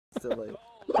instantly.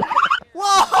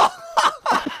 Whoa!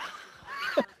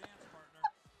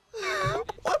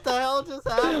 What the hell just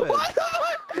happened? What the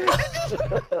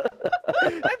fuck?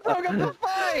 It broke up the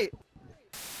fight!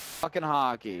 Fucking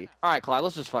hockey. Alright, Clyde,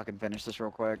 let's just fucking finish this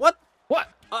real quick. What? What?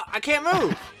 I can't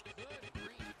move!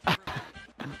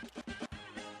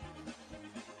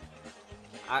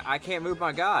 I can't move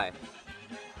my guy.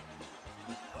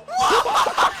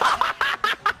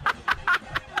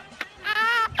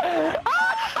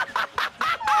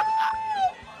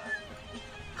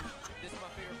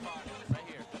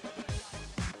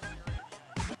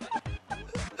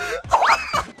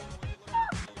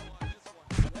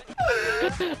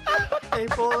 Hey,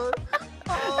 boy.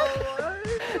 Oh my god.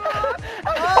 Oh!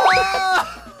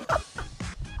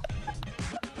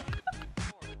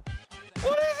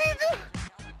 What is he doing?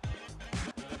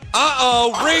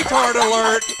 Uh-oh, retard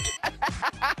alert!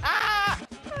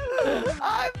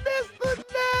 I missed the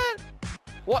net!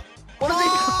 What? What is he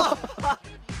doing?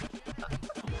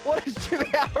 What is Jimmy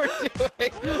Howard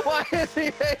doing? Why is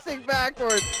he facing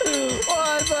backwards?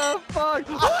 What the fuck?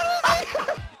 What is he?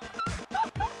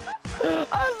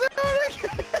 I'm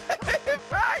doing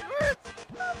backwards!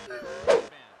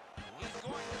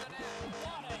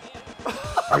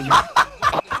 Are you?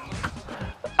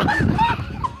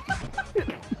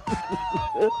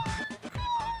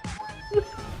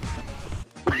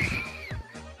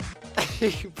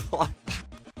 He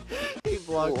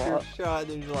blocked your shot,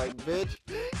 and you're like, bitch,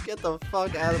 get the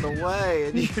fuck out of the way,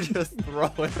 and you just throw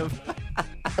him.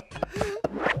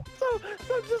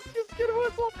 So just get a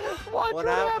whistle. Watch what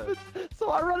happens. So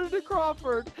I run into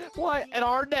Crawford. Why? And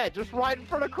our net, just right in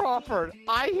front of Crawford.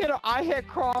 I hit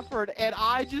Crawford, and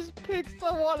I just picked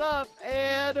someone up,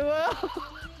 and well.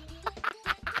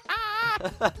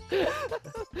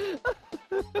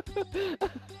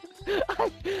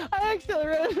 I accidentally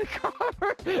ran into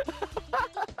Crawford.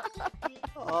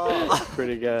 Oh.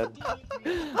 Pretty good.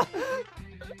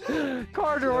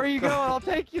 Carter, where are you going? I'll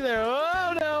take you there.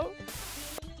 Oh no!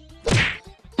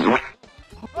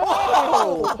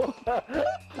 Oh!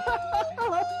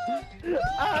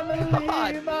 I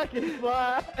believe I can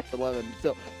fly. 11,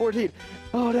 so 14.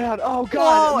 Oh, down. Oh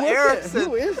God! Whoa, Erickson!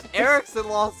 Who is? Erickson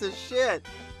lost his shit.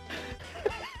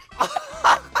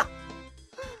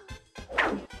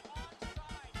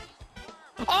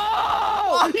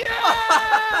 Oh!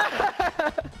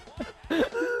 Yeah!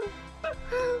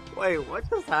 Wait, what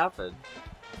just happened?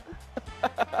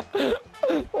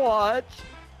 Watch.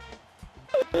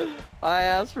 I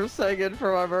asked for singing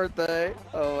for my birthday.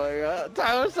 Oh my god.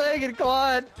 Tyler Sagan,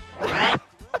 Clyde!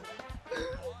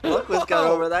 Look what's got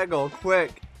over that goal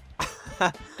quick.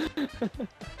 Oh,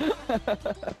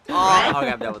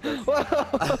 okay, I'm done with this.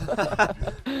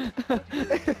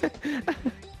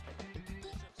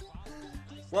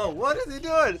 Whoa, what is he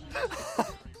doing?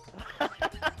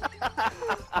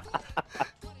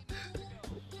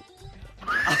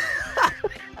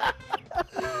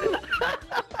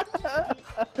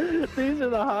 These are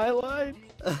the highlights.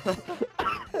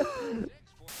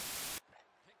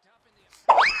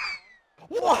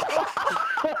 What?